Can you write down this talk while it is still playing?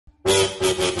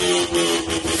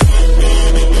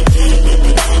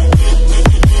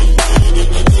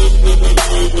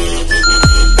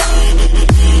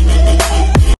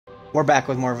We're back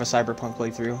with more of a Cyberpunk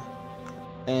playthrough.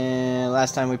 And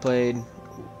last time we played,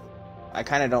 I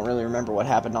kind of don't really remember what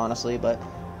happened, honestly, but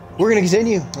we're gonna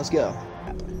continue. Let's go.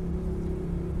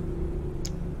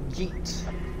 Yeet.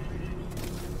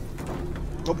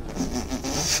 Oh.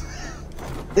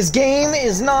 This game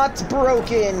is not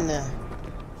broken.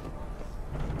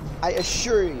 I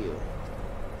assure you.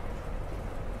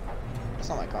 It's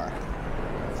not my car.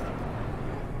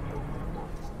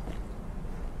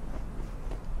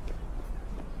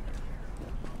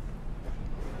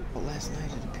 But last night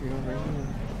it appeared over here.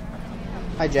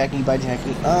 Hi Jackie, bye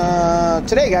Jackie.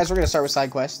 Today guys, we're gonna start with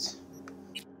side quests.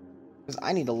 Because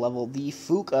I need to level the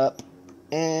Fook up.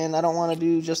 And I don't want to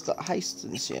do just the heists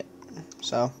and shit.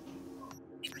 So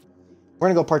we're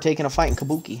gonna go partake in a fight in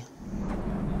Kabuki.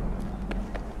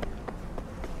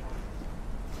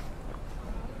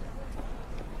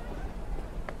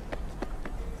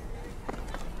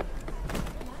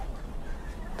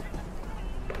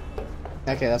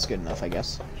 Okay, that's good enough, I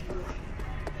guess.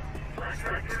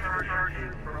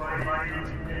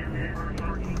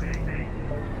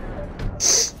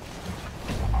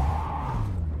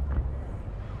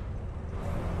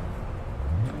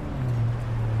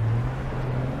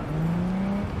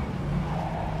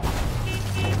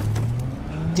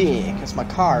 Dick, that's my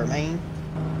car, man.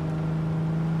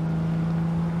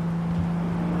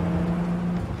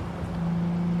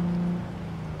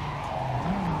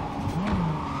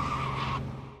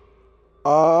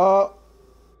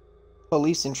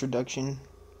 Police introduction.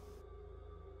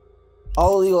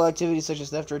 All illegal activities such as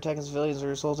theft or attacking civilians will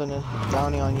result in a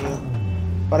bounty on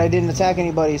you. But I didn't attack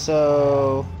anybody,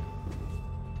 so...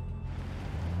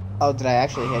 Oh, did I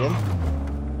actually hit him?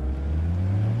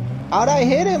 How'd I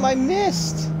hit him? I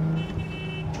missed!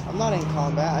 I'm not in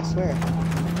combat, I swear.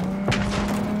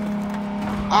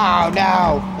 Oh,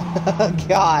 no!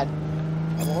 God.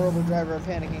 I'm a horrible driver, I'm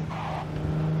panicking.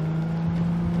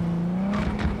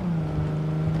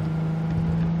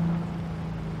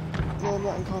 No, I'm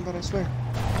not in combat, I swear.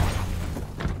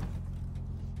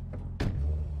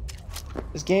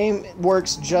 This game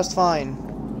works just fine.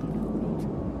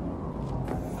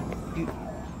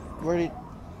 Where did...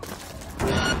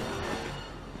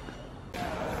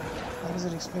 How does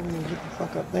it expect me to get the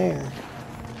fuck up there?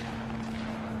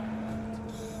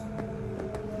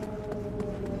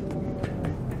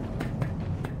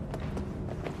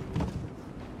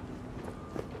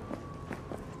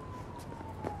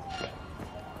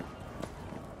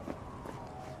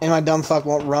 And my dumb fuck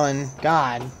won't run.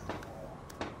 God.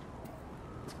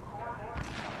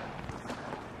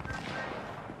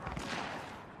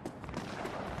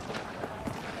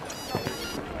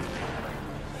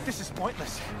 This is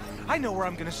pointless. I know where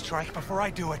I'm gonna strike before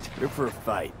I do it. You're for a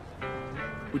fight.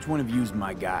 Which one of you's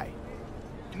my guy?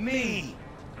 Me!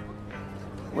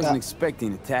 Wasn't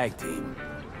expecting a tag team.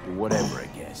 But whatever, I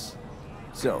guess.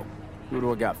 So, who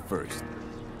do I got first?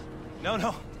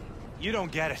 No. You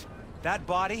don't get it. That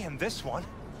body and this one,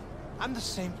 I'm the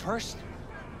same person.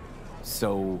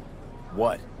 So,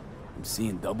 what? I'm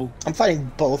seeing double? I'm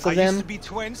fighting both of I them. used to be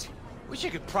twins, which you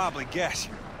could probably guess.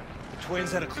 The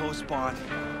twins had a close bond.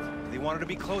 They wanted to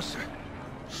be closer,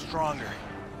 stronger.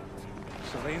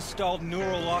 So they installed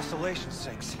neural oscillation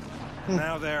sinks.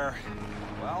 Now they're,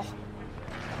 well,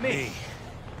 me.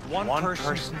 One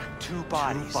person, two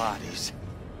bodies.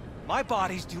 My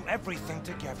bodies do everything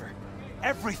together.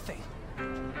 Everything.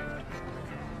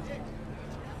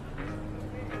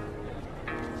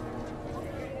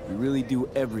 We really do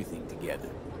everything together.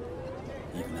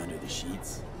 Even under the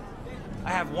sheets.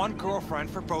 I have one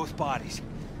girlfriend for both bodies.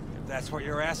 If that's what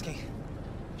you're asking.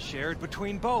 Shared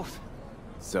between both.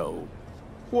 So,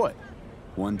 what?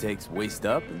 One takes waist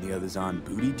up and the other's on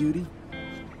booty duty?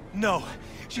 No,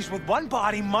 she's with one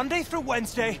body Monday through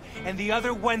Wednesday, and the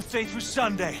other Wednesday through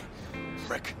Sunday.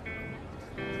 Frick.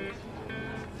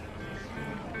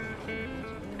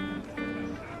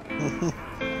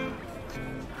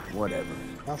 Whatever.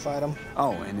 I'll fight him.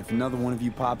 Oh, and if another one of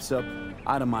you pops up,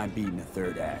 I don't mind beating a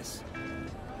third ass.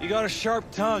 You got a sharp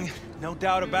tongue, no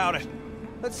doubt about it.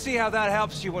 Let's see how that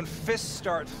helps you when fists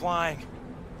start flying.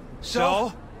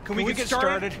 So, can we get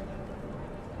started?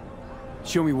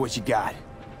 Show me what you got.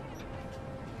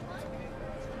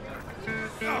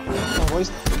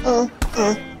 Boys.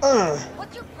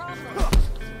 What's your problem?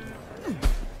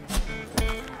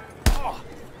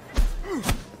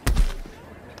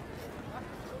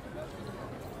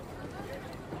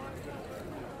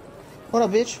 What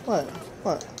up, bitch? What?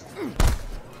 What?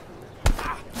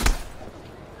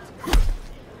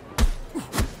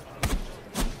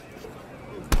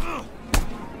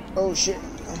 Oh shit.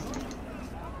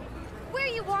 Where are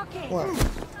you walking? What?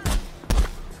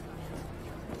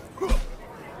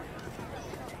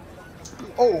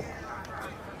 Oh.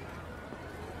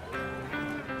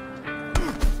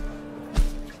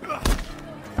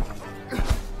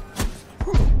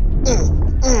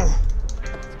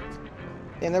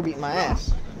 Damn, they're beating my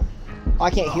ass. Oh, I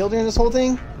can't heal during this whole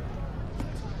thing?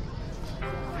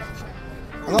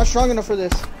 I'm not strong enough for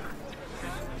this.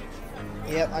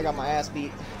 Yep, I got my ass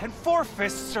beat. And 4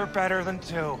 fists are better than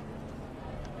 2.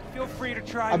 Feel free to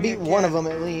try. I beat me one of again,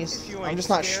 them at least. if you I'm ain't just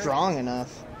not scared. strong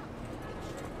enough.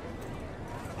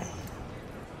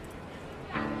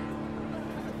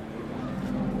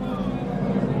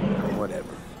 Whatever.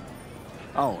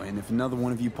 Oh, and if another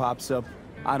one of you pops up,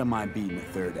 I don't mind beating a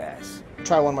third ass.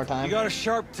 Try one more You time. got a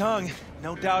sharp tongue,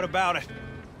 no doubt about it.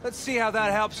 Let's see how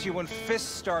that helps you when fists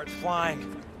start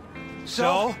flying.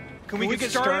 So, can we get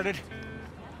started?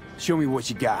 Show me what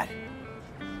you got.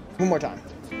 One more time.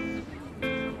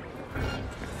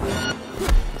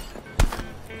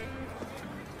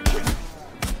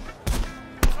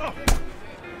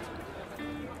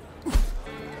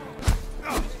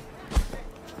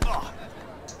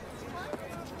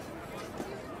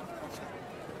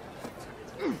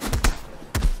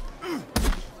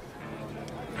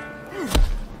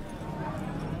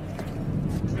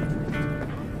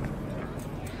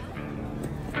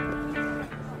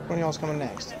 One of y'all's coming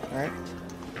next, alright?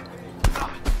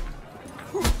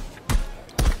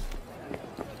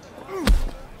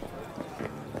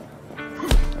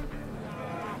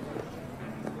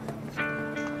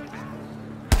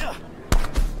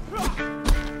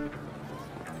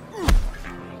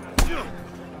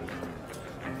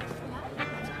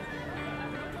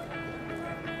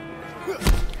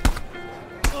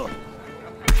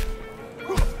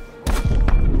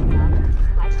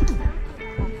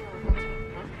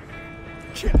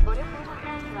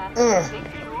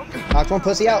 Knocked one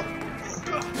pussy out.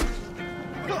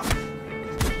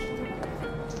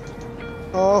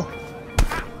 Oh.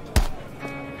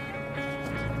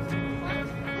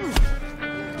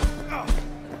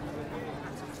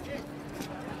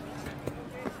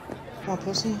 Come on,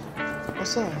 pussy.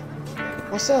 What's up?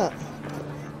 What's up?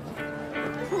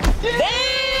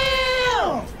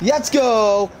 Damn! Let's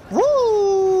go!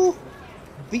 Woo!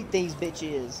 Beat these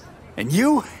bitches. And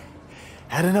you?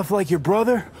 Had enough like your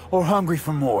brother, or hungry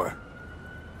for more?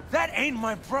 That ain't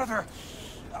my brother.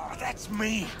 Oh, that's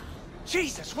me.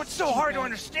 Jesus, what's so hard to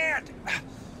understand?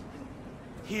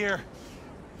 Here,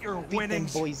 your Beat them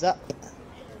winnings. boys up.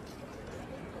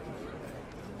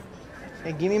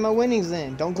 Hey, give me my winnings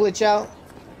then. Don't glitch out.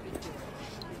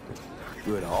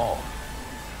 Good haul.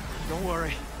 Don't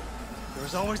worry.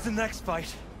 There's always the next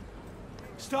fight.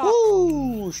 Stop.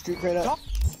 Woo! Street credit up.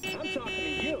 I'm talking to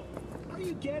you. Are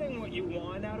you getting what you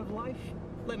want out of life?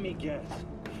 Let me guess.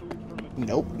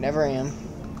 Nope, never am.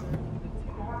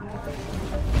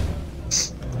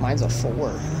 Mine's a 4.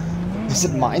 I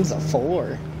said mine's a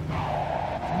 4.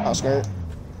 Oh, skirt.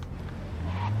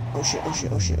 Oh shit, oh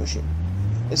shit, oh shit, oh shit.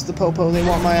 It's the popo, they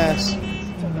want my ass.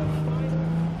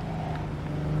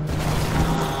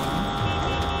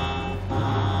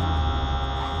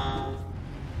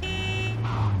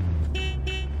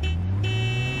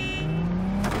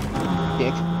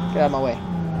 Dick, get out of my way.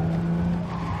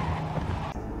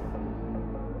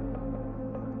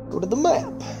 Go to the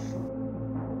map.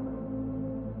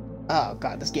 Oh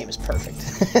god, this game is perfect.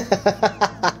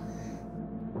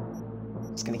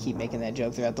 Just gonna keep making that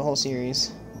joke throughout the whole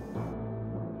series.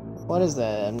 What is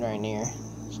that I'm right near?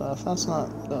 So if that's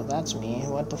not... Oh, that's me.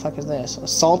 What the fuck is this?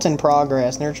 Assault in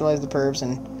progress. Neutralize the perps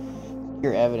and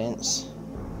your evidence.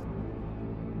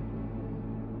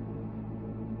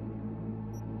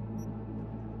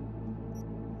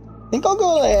 I think I'll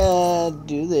go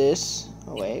do this.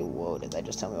 Oh wait, whoa, did that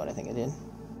just tell me what I think I did?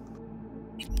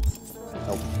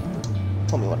 Nope.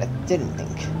 Told me what I didn't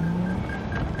think.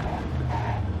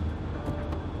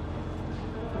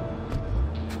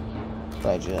 So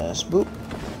I just boop.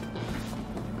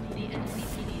 The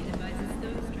NCPD advises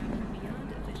those traveling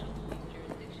beyond official police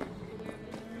jurisdiction to wear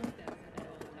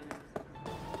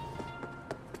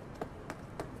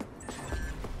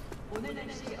minimum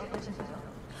vests at all times.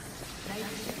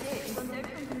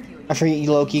 I forget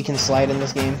you low-key can slide in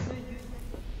this game.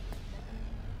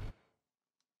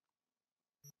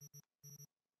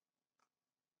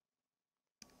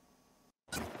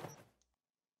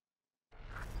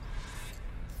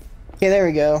 Okay, there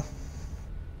we go.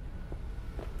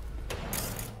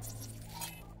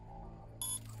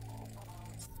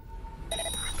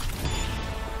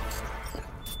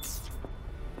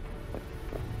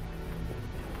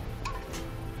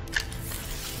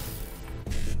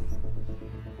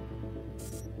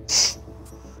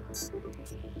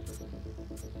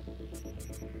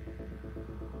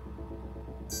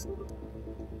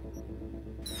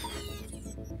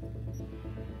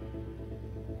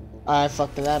 I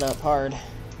fucked that up hard.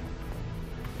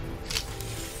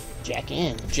 Jack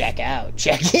in, jack out,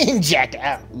 jack in, jack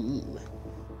out. Ooh.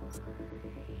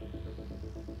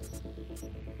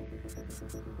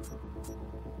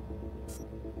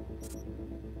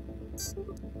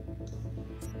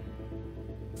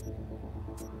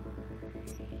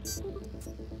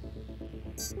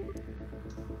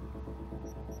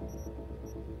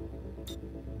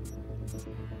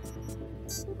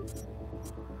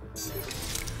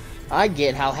 I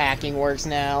get how hacking works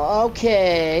now.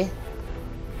 Okay.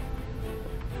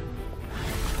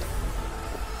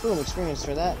 Boom, experience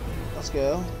for that. Let's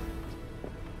go.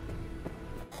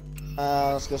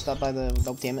 Let's go stop by the...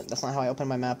 Oh, damn it. That's not how I open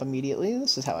my map immediately.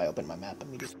 This is how I open my map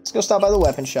immediately. Let's go stop by the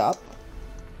weapon shop.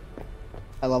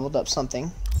 I leveled up something.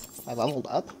 I leveled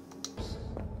up?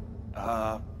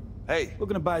 Hey.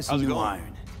 Looking to buy some new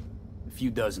iron. A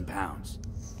few dozen pounds.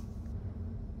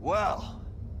 Well,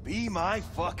 be my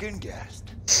fucking guest.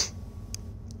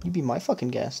 You be my fucking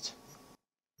guest.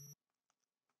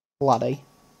 Latte.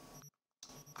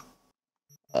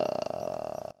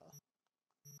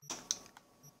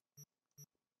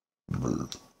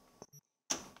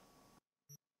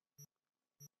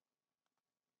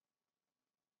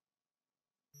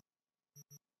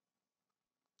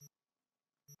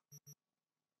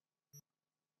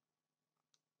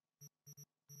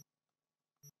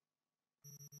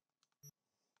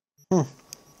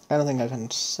 I don't think I can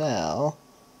sell.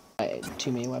 I had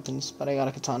too many weapons, but I got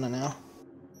a katana now.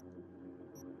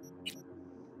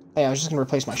 Hey, I was just gonna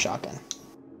replace my shotgun.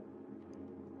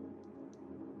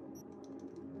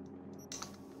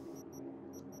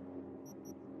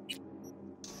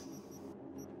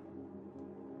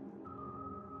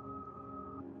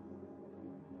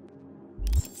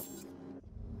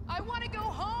 I want to go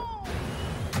home.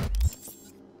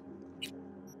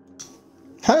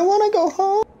 I wanna go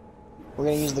home! We're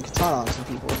gonna use the katana on some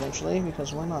people eventually,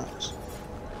 because why not?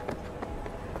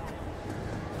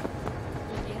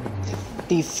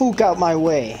 The fuck out my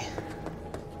way!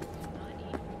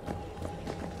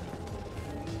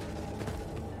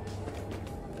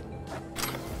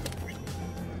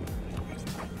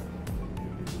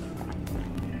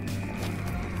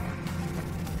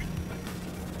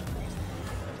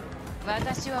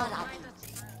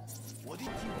 What did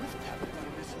you wish to happen on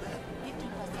this land?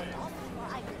 50% off before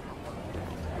I can help.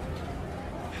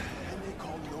 And they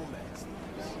call nomads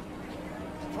thieves.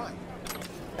 Fine.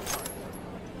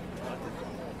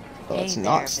 Well, it's Hey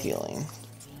not there, stealing.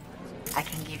 I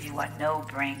can give you what no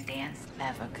brain dance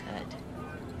ever could.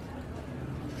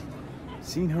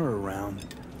 Seen her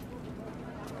around?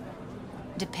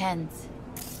 Depends.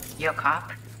 You a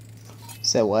cop?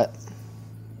 Say what?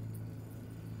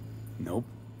 Nope.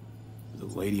 The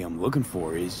lady I'm looking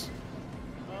for is...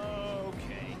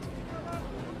 Okay.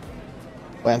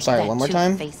 Wait, I'm sorry, That one more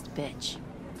time? two-faced bitch.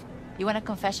 You want a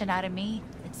confession out of me?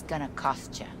 It's gonna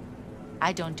cost you.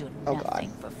 I don't do Oh, God.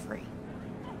 nothing for free.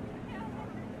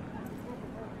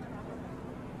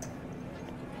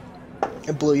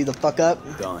 It blew you the fuck up?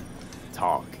 Done.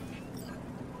 Talk.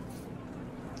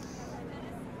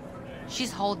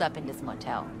 She's holed up in this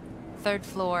motel. 3rd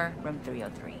floor, room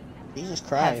 303. Jesus Have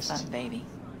Christ. fun, baby.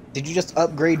 Did you just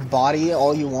upgrade body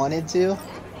all you wanted to?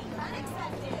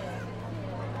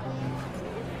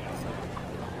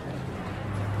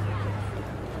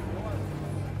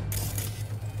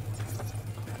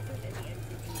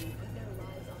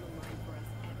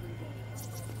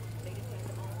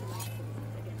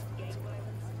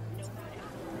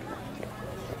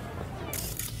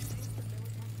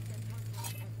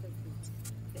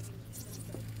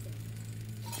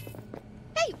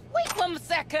 Hey, wait 1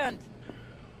 second.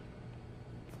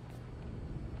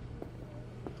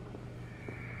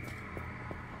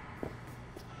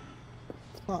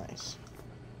 Nice.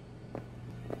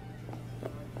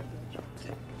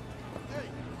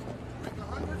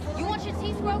 You want your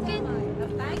teeth broken?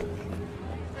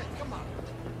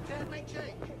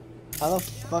 How the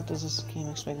fuck does this game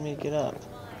expect me to get up?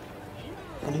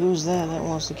 And who's that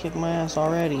wants to kick my ass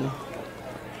already?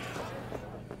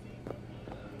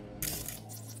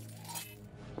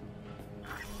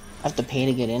 I have to pay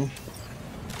to get in.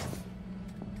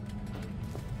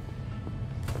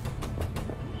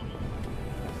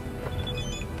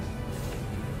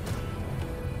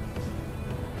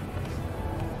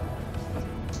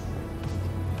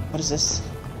 What is this?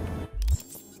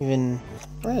 We're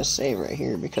gonna save right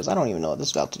here because I don't even know what this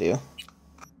is about to do. I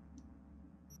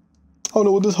don't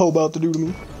know what this hoe about to do to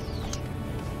me.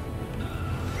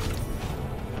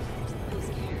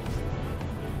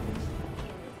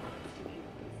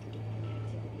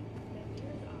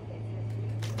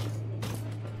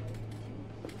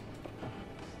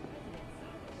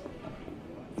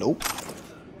 Nope.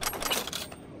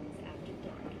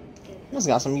 This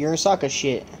got some Yurosaka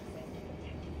shit.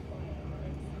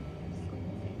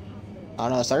 Oh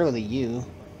no, it started with a U.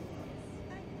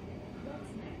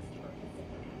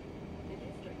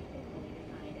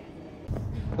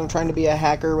 I'm trying to be a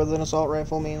hacker with an assault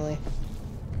rifle mainly.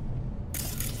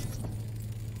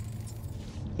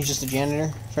 He's just a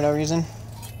janitor for no reason.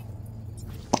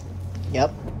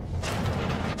 Yep.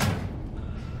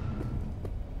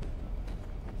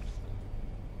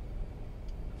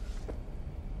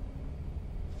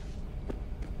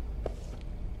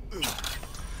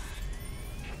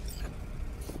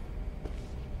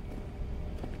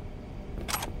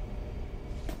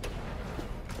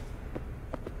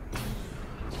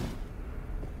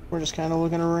 We're just kind of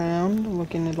looking around,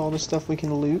 looking at all the stuff we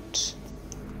can loot.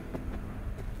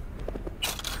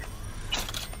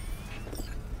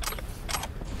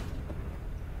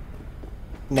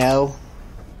 No.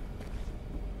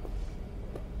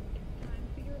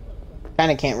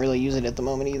 Kinda can't really use it at the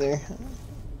moment either. What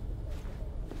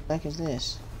the heck is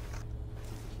this?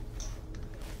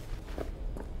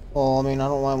 Well, I mean, I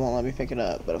don't know why it won't let me pick it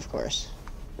up, but of course.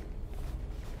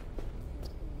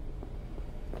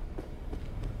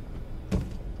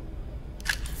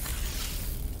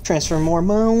 Transfer more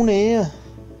money.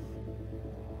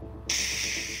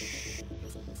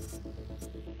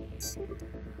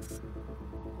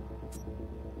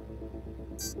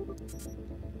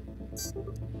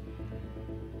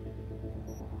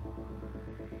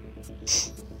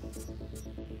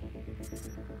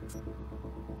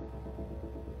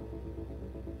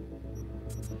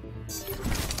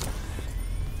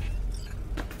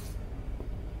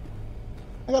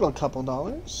 I got a couple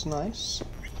dollars. Nice.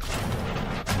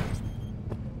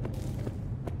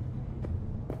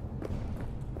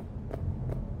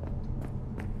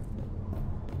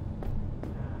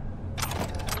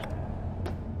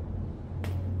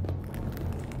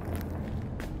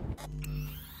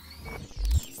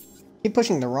 Keep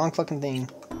pushing the wrong fucking thing.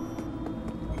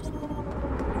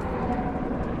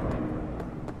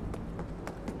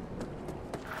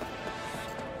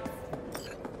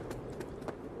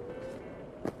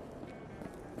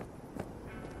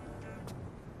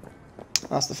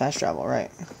 That's the fast travel,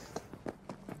 right?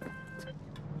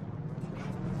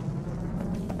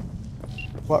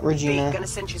 What, Regina? They're gonna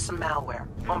send you some malware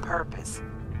on purpose.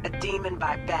 A demon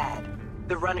by bad.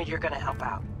 The runner you're gonna help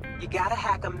out. You gotta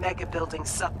hack a mega building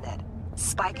subnet.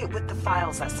 Spike it with the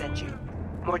files I send you.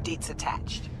 More deets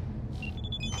attached.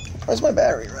 Where's my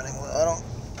battery running low? I don't...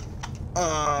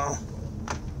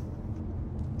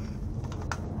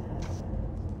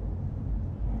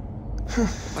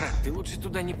 Брат, ты лучше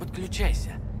туда не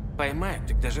подключайся. Поймают,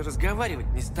 так даже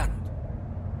разговаривать не станут.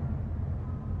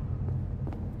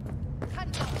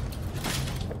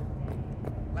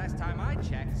 Last time I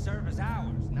checked, service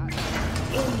hours, not...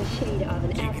 In the Shade of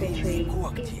an Apple Tree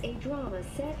is a drama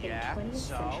set in 20th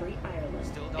century Ireland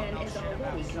and is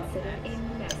already considered a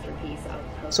masterpiece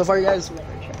of So far, you guys,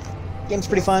 literature. game's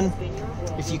pretty fun.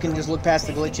 If you can just look past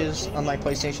the glitches on my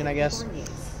PlayStation, I guess.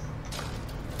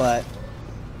 But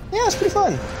yeah, it's pretty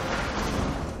fun.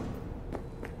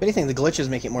 If anything, the glitches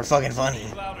make it more fucking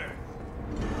funny.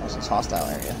 This is hostile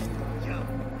area.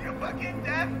 You're fucking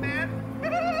deaf, man!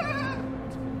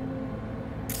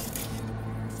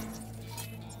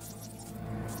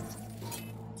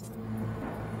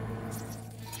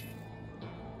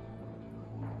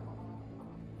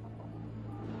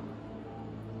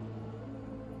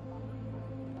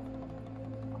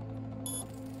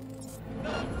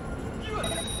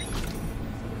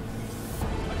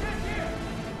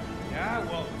 Yeah,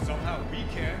 well, somehow we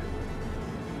can.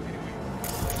 Anyway.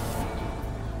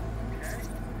 Okay.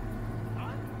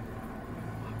 Huh?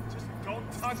 Just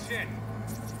don't touch it.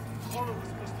 Laura was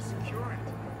supposed to secure it.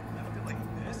 Left it like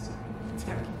this?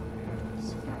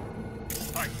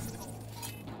 Alright.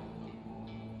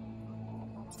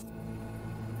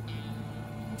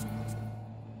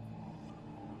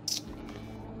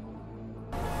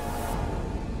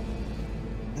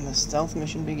 And the stealth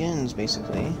mission begins,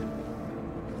 basically.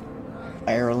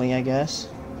 Early, I guess.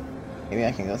 Maybe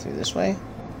I can go through this way.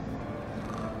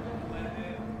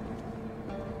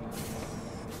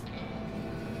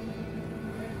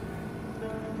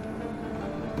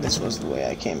 This was the way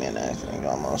I came in, I think,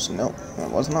 almost. Nope, it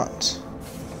was not.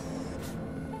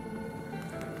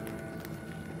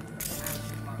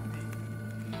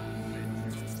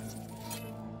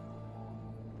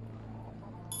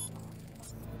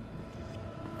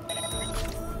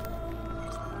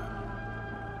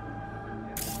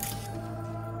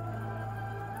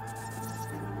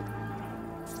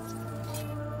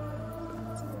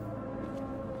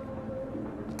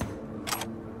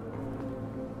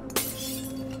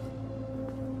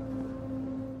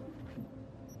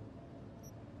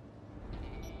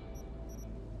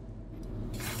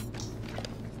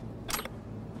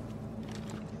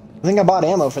 I think I bought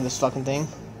ammo for this fucking thing.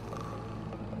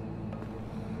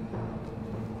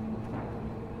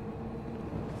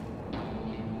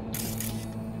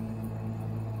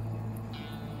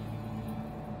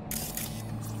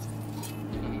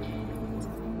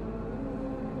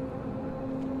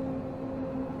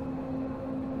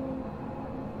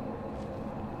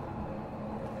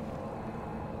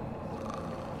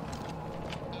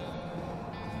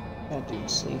 That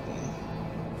dude's sleeping.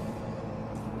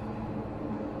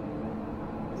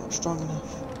 Not strong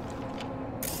enough.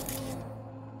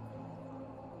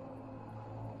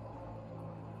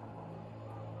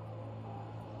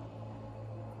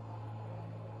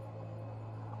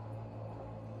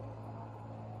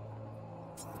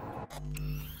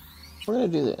 We're gonna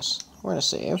do this. We're gonna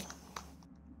save.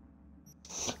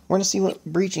 We're gonna see what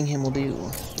breaching him will do,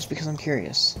 just because I'm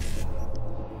curious.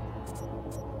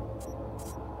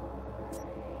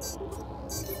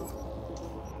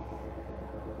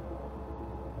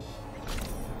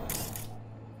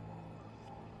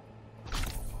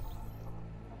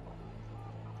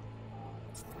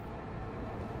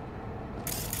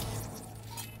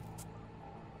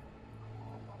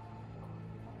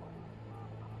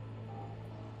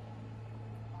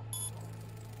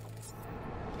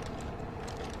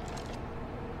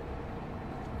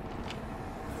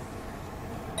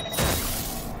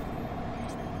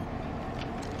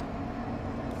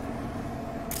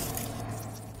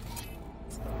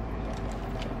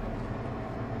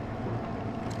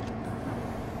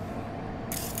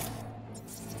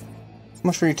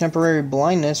 Much for your temporary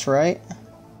blindness, right?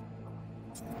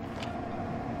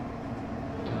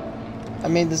 I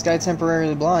made this guy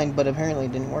temporarily blind, but apparently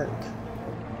it didn't work.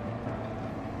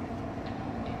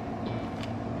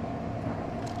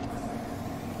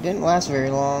 It didn't last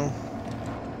very long.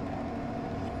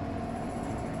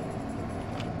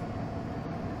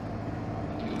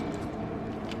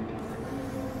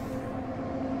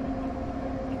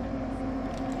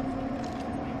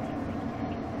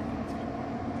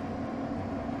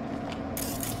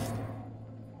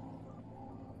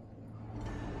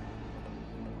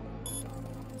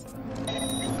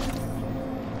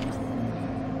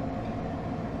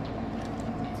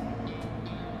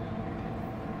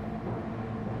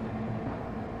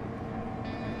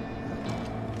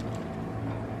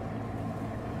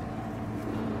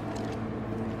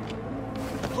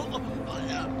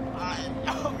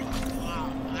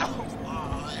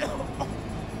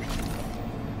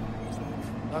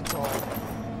 That's all.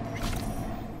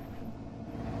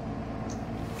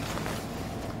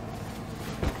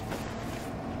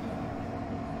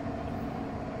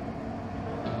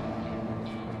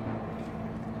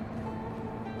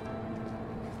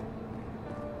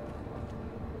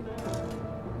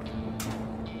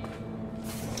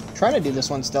 Trying to do this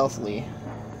one stealthily,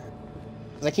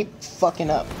 because I keep fucking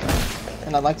up,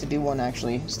 and I'd like to do one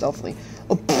actually stealthily.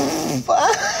 Oh,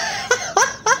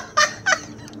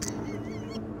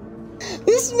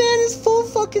 this man is full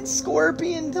fucking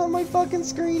scorpion on my fucking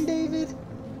screen, David.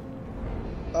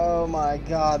 Oh my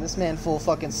god, this man full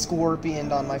fucking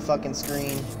scorpioned on my fucking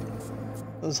screen.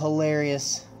 It was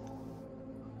hilarious.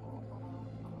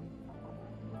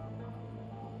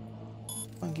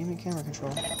 Come on, give me camera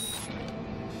control.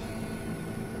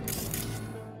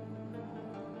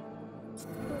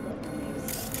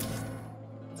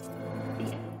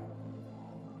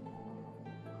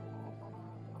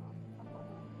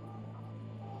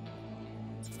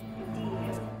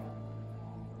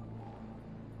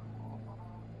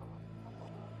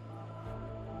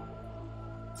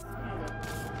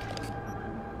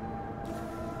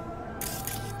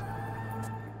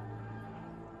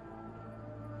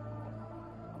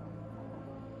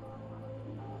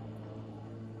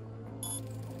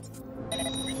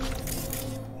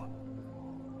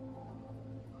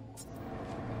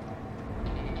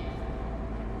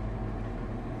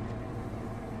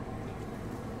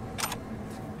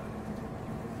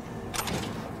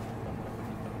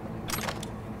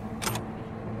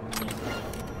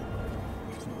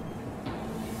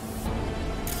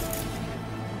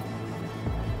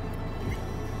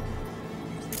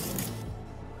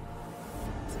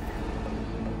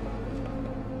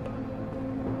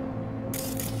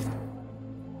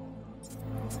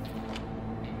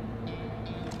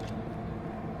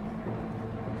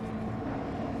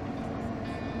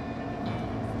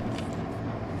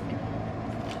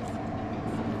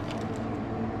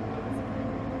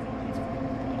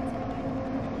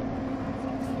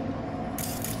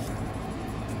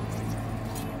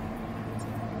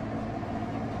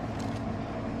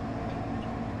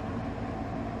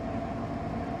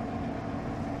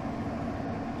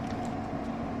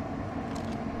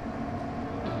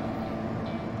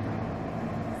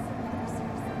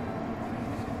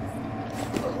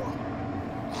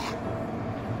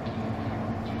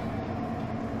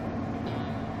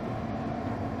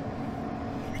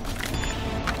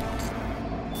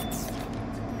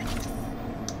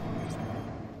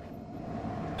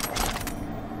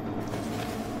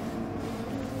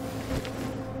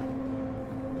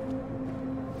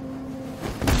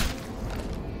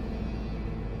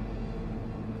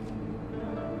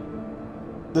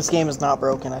 This game is not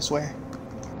broken, I swear.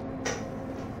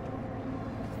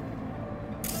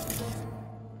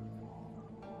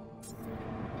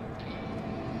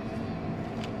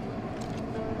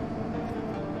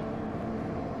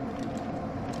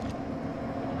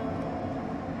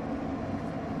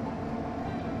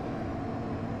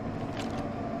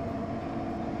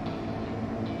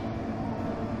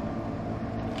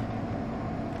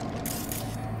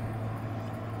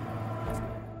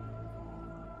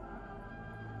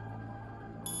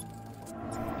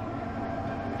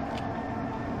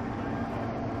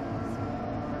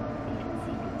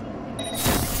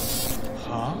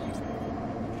 Huh?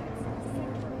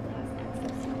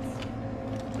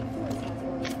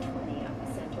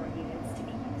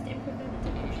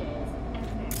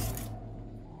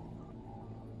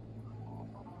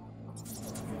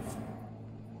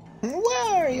 Where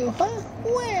are you, huh?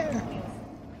 Where?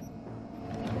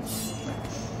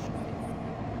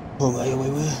 Oh, my,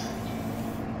 wait.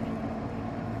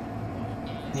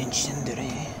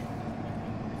 Nintendere.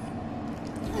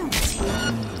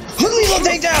 Lethal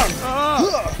takedown!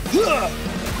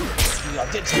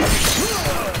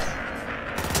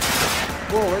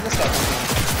 Whoa, where'd this guy come from?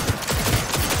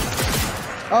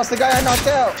 Oh, it's the guy I knocked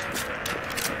out!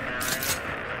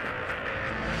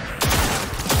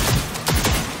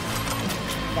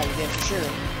 Got you dead for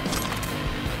sure.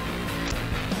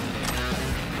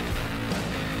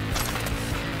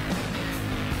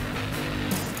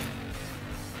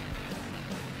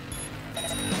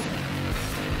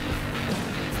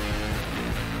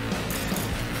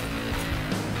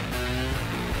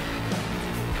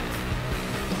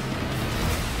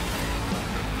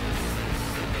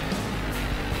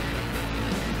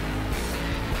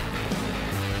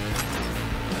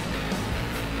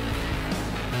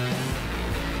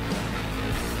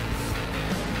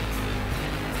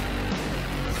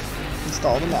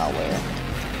 Install the malware.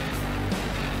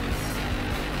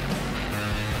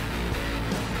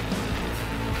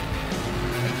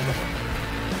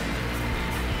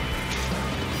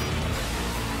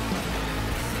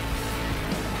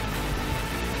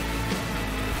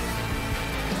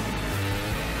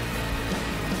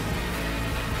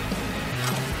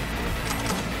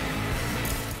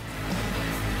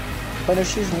 But if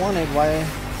she's wanted, why?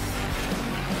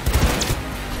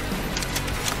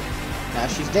 Now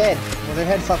she's dead, with her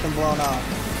head fucking blown off.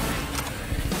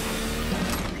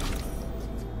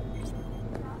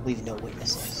 Leave no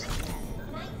witnesses.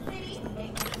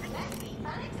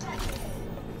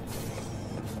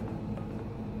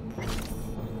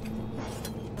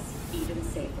 Even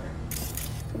safer.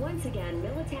 Once again,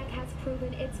 Militech has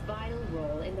proven its vital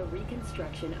role in the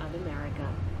reconstruction of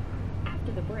America.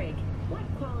 After the break, what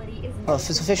quality is... Oh, if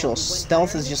it's official,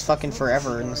 stealth is just fucking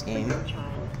forever in this game.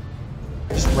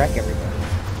 Just wreck everybody.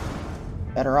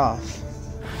 Better off.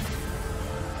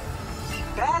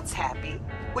 Bad's happy,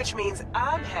 which means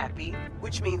I'm happy,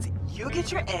 which means you get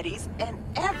your eddies and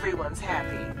everyone's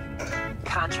happy.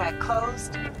 Contract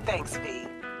closed. Thanks, V.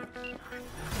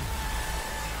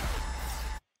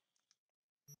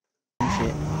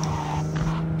 Shit.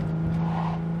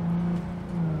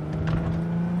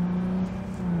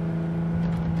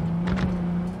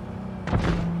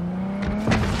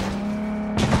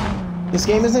 This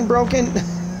game isn't broken?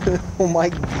 Oh my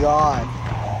god.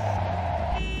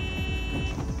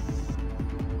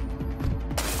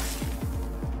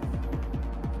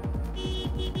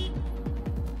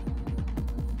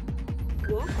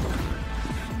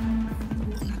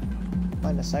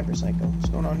 Find a cyber psycho. What's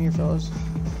going on here, fellas?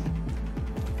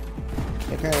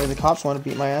 Yeah, apparently the cops want to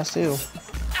beat my ass too.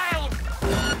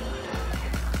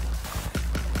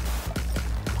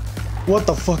 What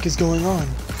the fuck is going on?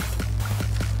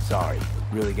 Sorry,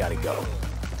 really gotta go.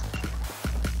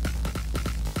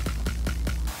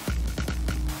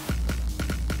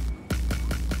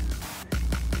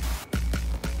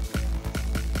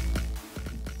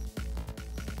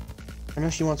 I know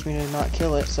she wants me to not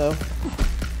kill it, so...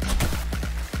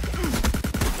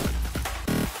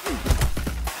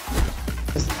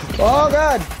 Oh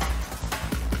god!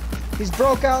 He's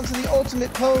broke out into the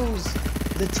ultimate pose!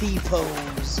 The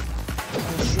T-pose.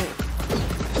 Oh shit.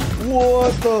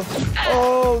 What the?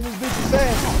 Oh, this bitch is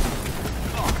fast.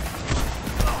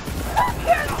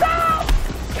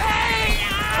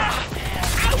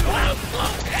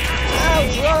 Ow,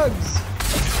 drugs.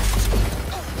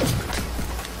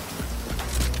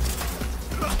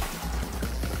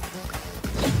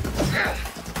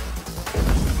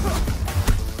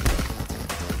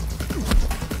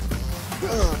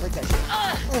 Break that shit.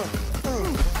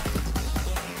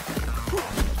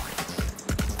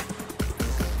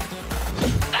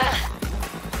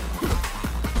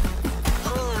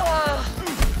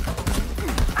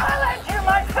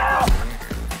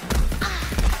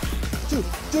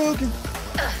 joking.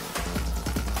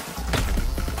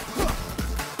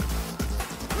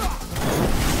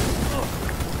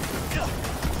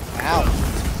 Ow.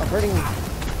 Stop hurting me.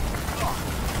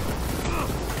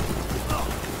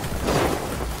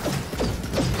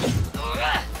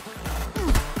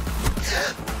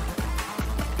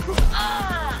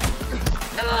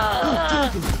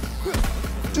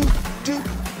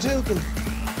 Joking.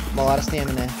 I'm a lot of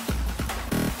stamina.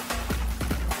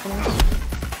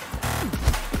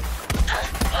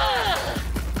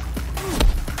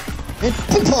 And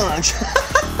punch!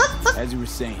 As you were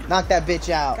saying. Knock that bitch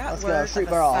out. Got Let's word go. of Street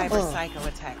a brawl. cyber psycho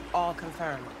attack, all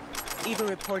confirmed. Even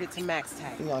reported to Max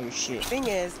Tech. Give me all your shit. Thing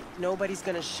is, nobody's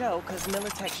gonna show because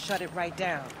Militech shut it right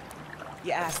down.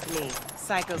 You ask me,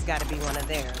 Psycho's gotta be one of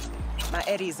theirs. My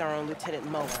Eddies are on Lieutenant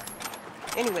Mower.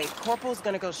 Anyway, Corporal's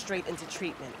gonna go straight into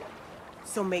treatment.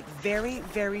 So make very,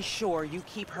 very sure you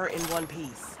keep her in one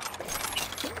piece.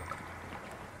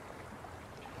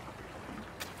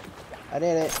 I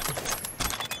did it.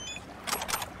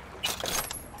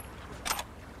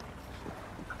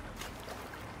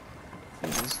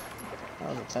 Jesus. That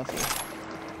was a toughie.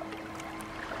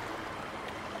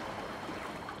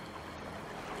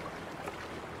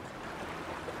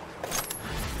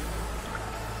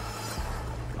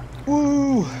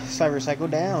 Woo! Cyber Psycho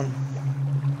down.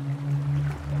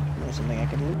 There's something I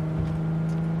can do.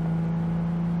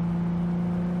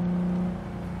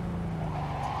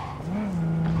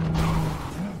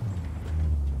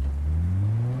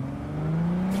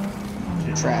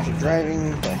 Trash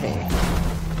driving, but hey.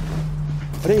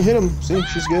 I didn't hit him. See,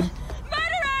 she's good.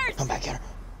 Murderers! Come back at her.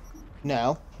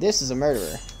 No, this is a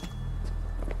murderer.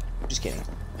 Just kidding.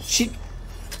 She.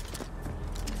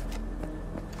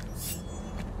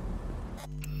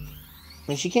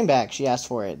 When she came back, she asked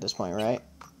for it at this point, right?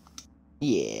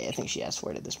 Yeah, I think she asked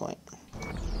for it at this point.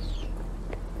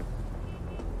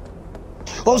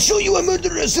 I'll show you a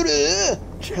murderer, sir!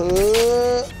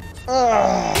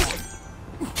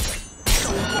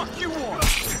 Fuck you want?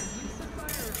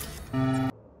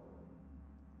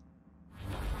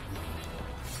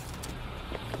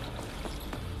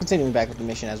 Continuing back with the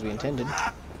mission as we intended.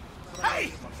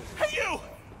 Hey! Hey, you!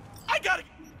 I gotta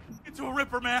get to a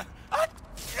Ripper, man!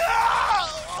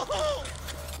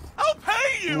 I'll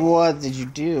pay you! What did you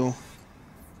do?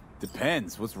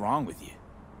 Depends. What's wrong with you?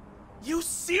 You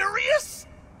serious?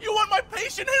 You want my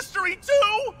patient history,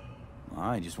 too? Well,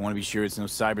 I just want to be sure it's no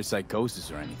cyber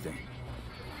psychosis or anything.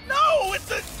 No,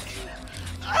 it's a...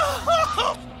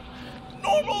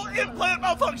 normal implant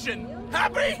malfunction.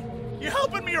 Happy? You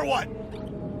helping me or what?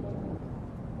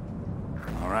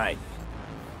 All right.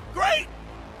 Great!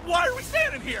 Why are we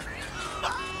standing here?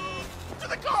 To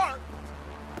the car!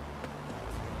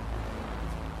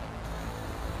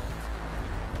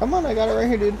 Come on, I got it right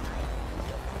here, dude.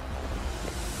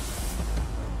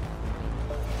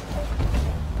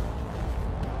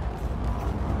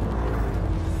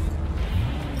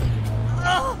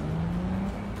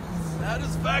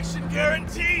 Satisfaction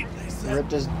guaranteed, they said.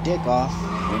 Ripped his dick off.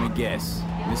 Let me guess.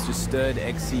 Mr. Stud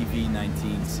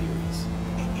XCV-19 series.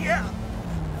 Yeah.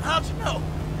 How'd you know?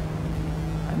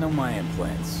 I know my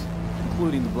implants,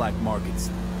 including the black markets.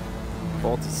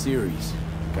 Faulty series.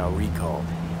 Got recalled.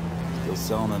 Still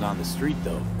selling it on the street,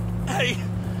 though. Hey.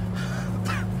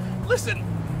 Listen.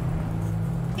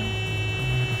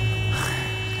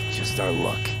 Just our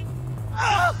luck.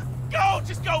 Go!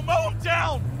 Just go mow him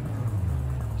down!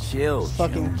 Chill,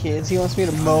 Fucking kids. He wants me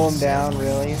to mow him down,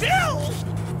 really. Chill!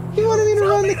 He wanted me to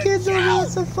run the kids over. What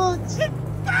the fuck? It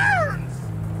burns!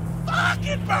 Fuck,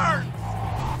 it burns!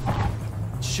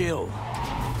 Chill.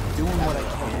 Doing what I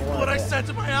can. What I said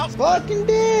to my house. Fucking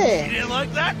did. You didn't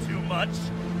like that too much.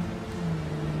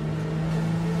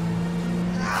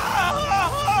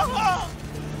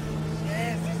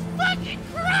 Jesus fucking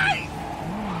Christ!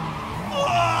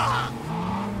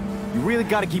 You really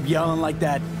gotta keep yelling like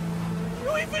that?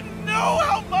 You even know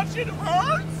how much it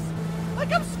hurts?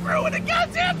 Like I'm screwing a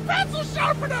goddamn pencil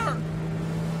sharpener!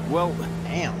 Well,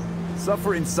 damn.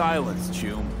 Suffer in silence,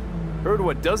 Choom. Heard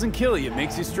what doesn't kill you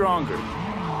makes you stronger.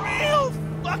 Real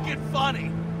fucking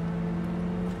funny.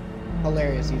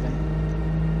 Hilarious, even.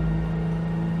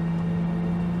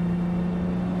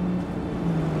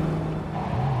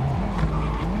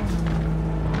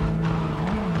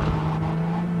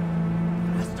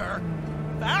 Faster!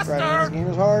 Driving this Faster! game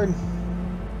is hard.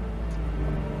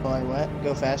 Like what?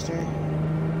 Go faster?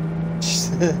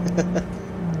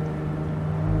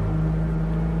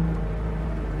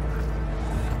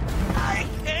 I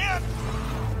can't!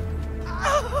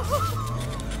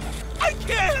 I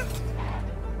can't!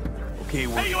 Okay,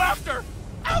 Hey, you after?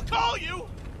 I'll call you!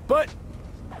 But...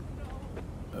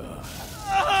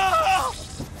 Oh!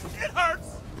 It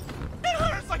hurts! It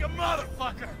hurts like a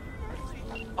motherfucker!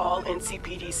 All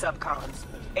NCPD subcons.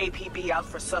 APB out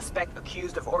for suspect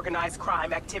accused of organized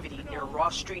crime activity near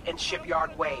Ross Street and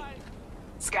Shipyard Way.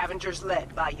 Scavengers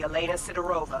led by Yelena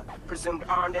Sidorova, presumed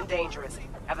armed and dangerous,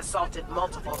 have assaulted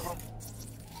multiple homes.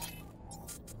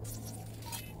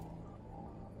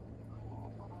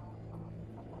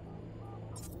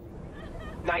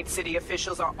 Night City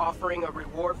officials are offering a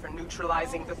reward for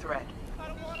neutralizing the threat. I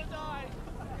don't want to die.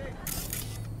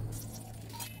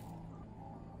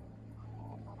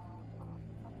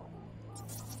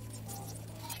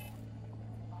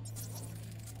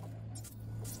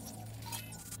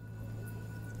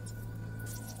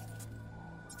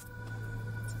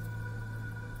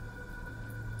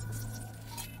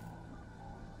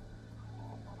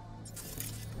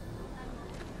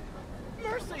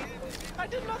 Mercy! I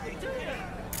did nothing to you!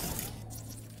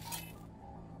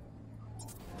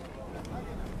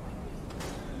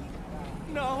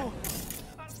 No!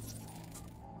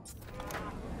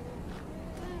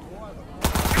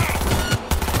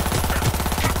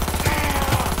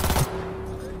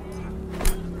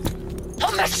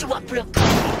 I'll mess you up real quick.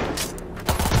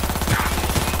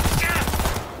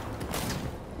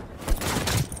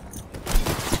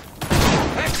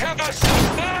 Let's have us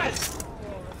some fun!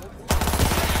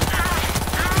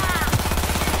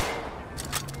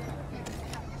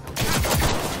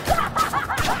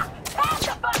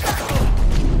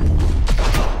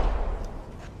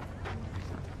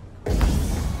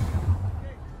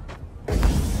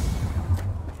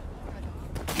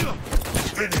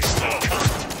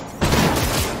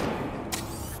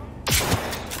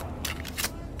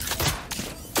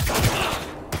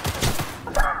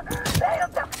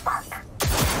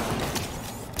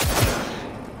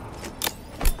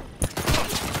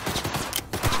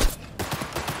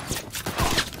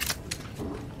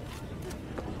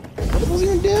 What was he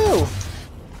gonna do?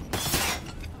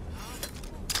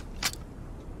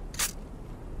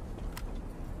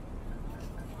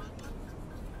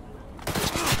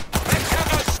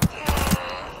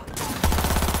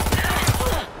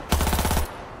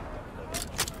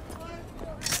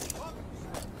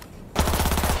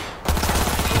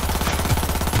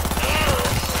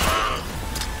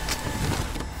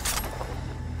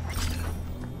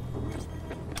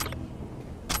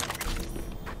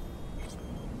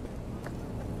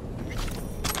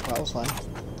 That was fun.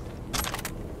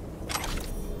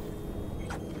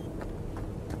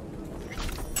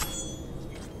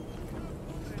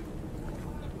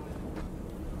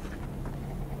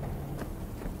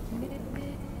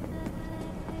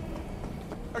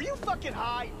 Are you fucking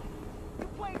high? You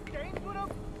playing games with him?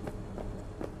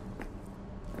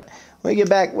 When we get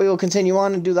back, we will continue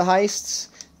on and do the heists.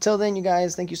 Till then, you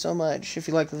guys, thank you so much. If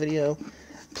you like the video,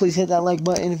 please hit that like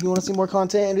button. If you want to see more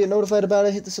content and get notified about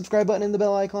it, hit the subscribe button and the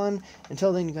bell icon.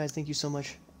 Until then, you guys, thank you so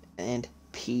much, and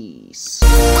peace.